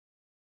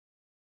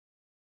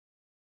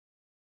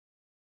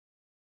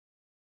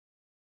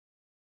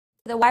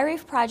The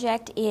WhyReef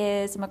project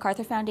is a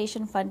MacArthur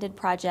Foundation funded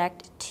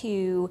project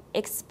to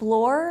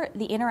explore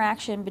the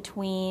interaction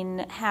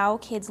between how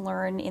kids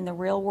learn in the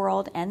real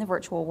world and the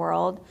virtual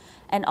world,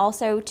 and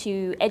also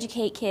to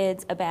educate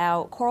kids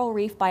about coral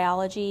reef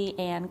biology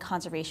and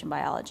conservation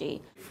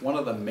biology. One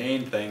of the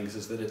main things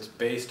is that it's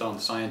based on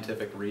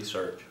scientific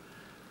research.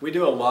 We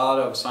do a lot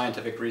of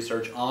scientific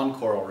research on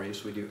coral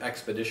reefs. We do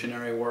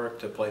expeditionary work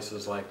to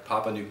places like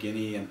Papua New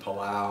Guinea and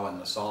Palau and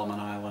the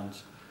Solomon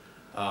Islands.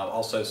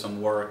 Also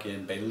some work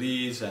in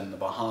Belize and the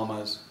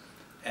Bahamas.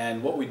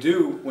 And what we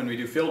do when we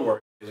do field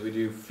work is we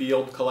do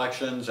field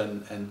collections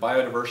and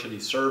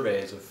biodiversity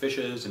surveys of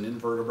fishes and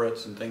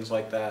invertebrates and things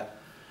like that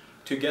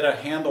to get a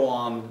handle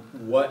on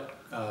what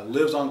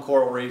lives on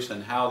coral reefs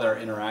and how they're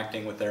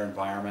interacting with their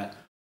environment.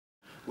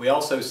 We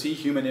also see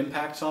human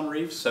impacts on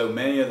reefs, so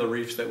many of the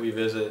reefs that we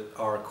visit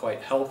are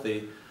quite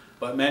healthy,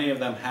 but many of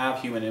them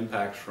have human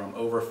impacts from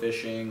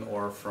overfishing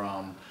or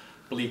from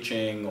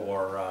bleaching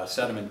or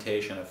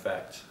sedimentation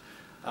effects.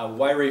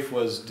 WhyReef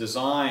was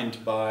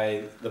designed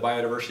by the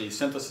Biodiversity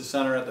Synthesis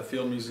Center at the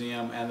Field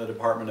Museum and the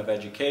Department of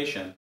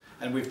Education.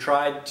 And we've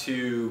tried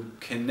to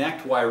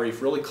connect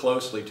WhyReef really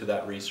closely to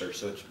that research.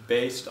 So it's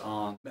based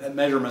on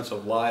measurements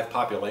of live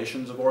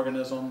populations of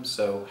organisms,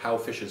 so how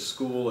fishes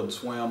school and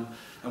swim,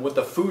 and what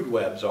the food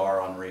webs are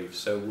on reefs.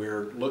 So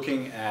we're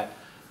looking at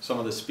some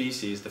of the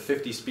species, the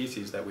 50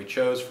 species that we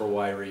chose for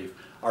WhyReef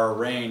are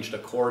arranged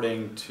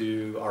according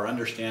to our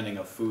understanding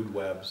of food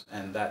webs,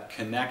 and that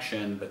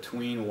connection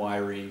between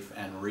WhyReef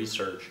and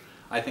research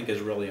I think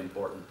is really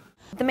important.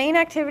 The main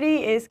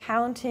activity is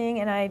counting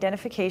and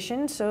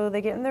identification. So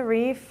they get in the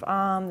reef,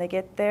 they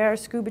get their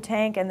scuba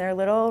tank and their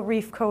little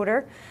reef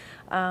coder,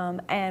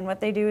 and what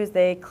they do is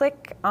they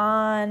click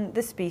on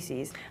the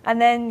species, and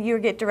then you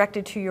get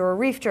directed to your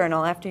reef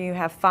journal after you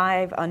have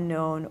 5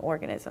 unknown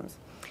organisms.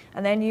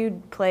 And then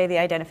you play the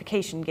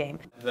identification game.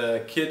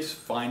 The kids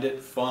find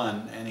it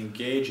fun and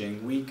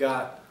engaging. We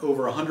got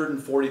over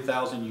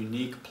 140,000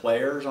 unique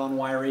players on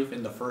WhyReef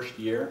in the first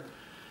year.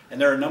 And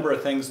there are a number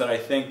of things that I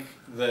think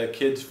the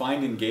kids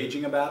find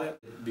engaging about it.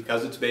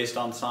 Because it's based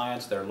on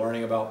science, they're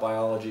learning about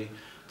biology,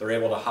 they're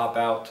able to hop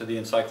out to the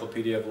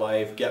Encyclopedia of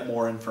Life, get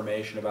more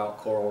information about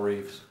coral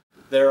reefs.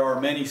 There are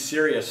many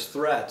serious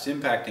threats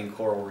impacting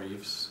coral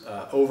reefs,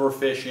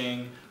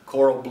 overfishing,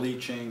 coral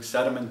bleaching,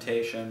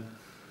 sedimentation.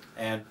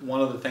 And one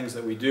of the things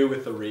that we do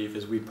with the reef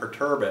is we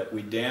perturb it,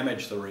 we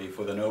damage the reef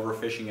with an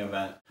overfishing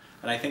event.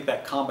 And I think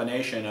that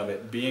combination of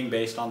it being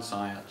based on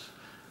science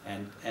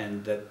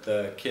and that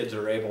the kids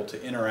are able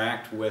to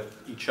interact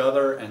with each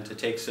other and to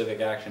take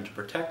civic action to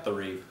protect the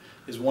reef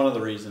is one of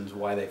the reasons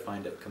why they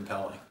find it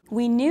compelling.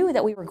 We knew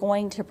that we were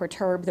going to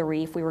perturb the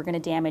reef, we were going to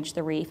damage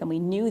the reef, and we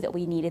knew that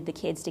we needed the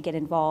kids to get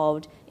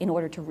involved in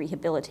order to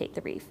rehabilitate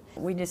the reef.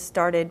 We just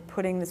started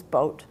putting this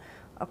boat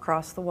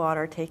across the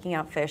water, taking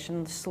out fish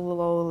and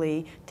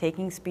slowly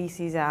taking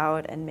species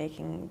out and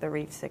making the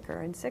reef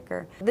sicker and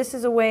sicker. This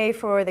is a way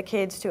for the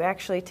kids to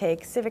actually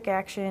take civic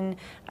action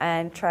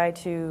and try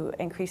to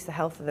increase the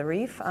health of the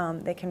reef.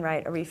 They can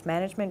write a reef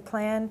management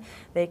plan.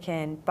 They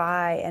can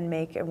buy and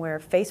make and wear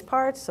face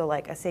parts, so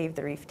like a Save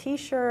the Reef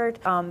t-shirt.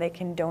 They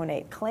can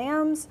donate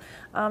clams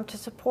to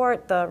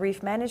support the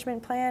reef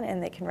management plan,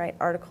 and they can write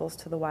articles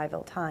to the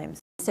Whyville Times.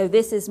 So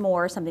this is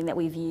more something that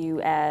we view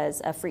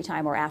as a free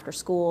time or after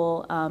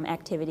school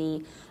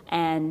activity,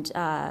 and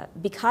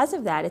because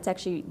of that,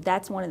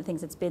 that's one of the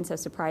things that's been so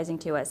surprising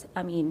to us.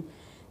 I mean,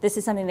 this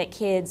is something that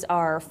kids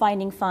are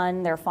finding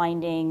fun, they're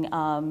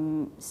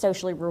finding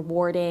socially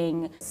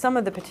rewarding. Some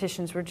of the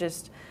petitions were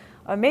just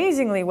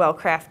amazingly well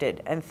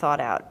crafted and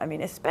thought out. I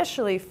mean,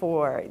 especially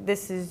for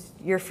this is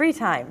your free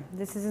time.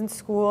 This isn't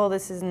school,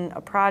 this isn't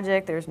a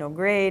project, there's no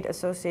grade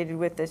associated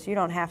with this, you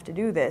don't have to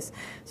do this.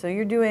 So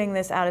you're doing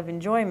this out of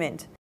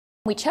enjoyment.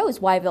 We chose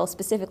Whyville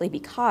specifically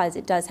because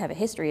it does have a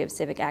history of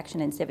civic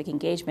action and civic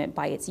engagement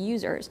by its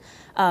users.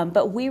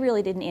 But we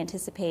really didn't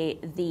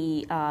anticipate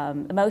the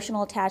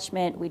emotional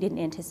attachment, we didn't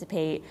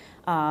anticipate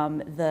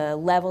the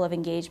level of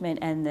engagement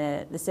and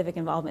the civic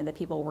involvement that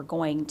people were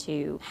going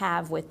to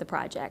have with the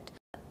project.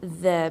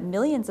 The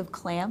millions of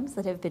clams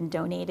that have been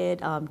donated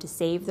to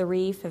save the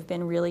reef have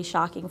been really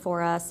shocking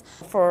for us.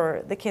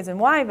 For the kids in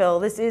Whyville,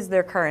 this is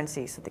their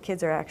currency, so the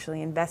kids are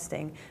actually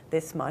investing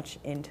this much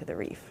into the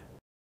reef.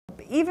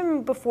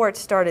 Even before it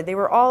started, they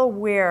were all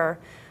aware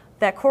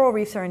that coral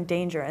reefs are in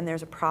danger and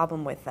there's a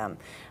problem with them.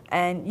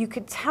 And you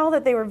could tell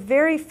that they were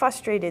very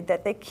frustrated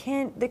that they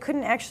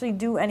couldn't actually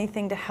do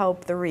anything to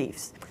help the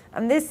reefs.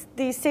 And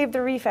these Save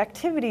the Reef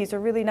activities are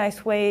really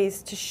nice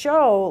ways to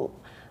show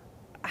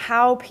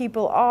how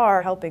people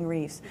are helping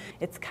reefs.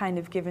 It's kind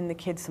of given the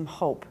kids some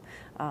hope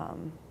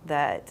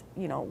that,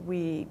 you know,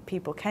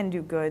 people can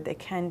do good, they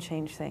can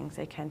change things,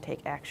 they can take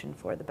action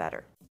for the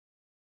better.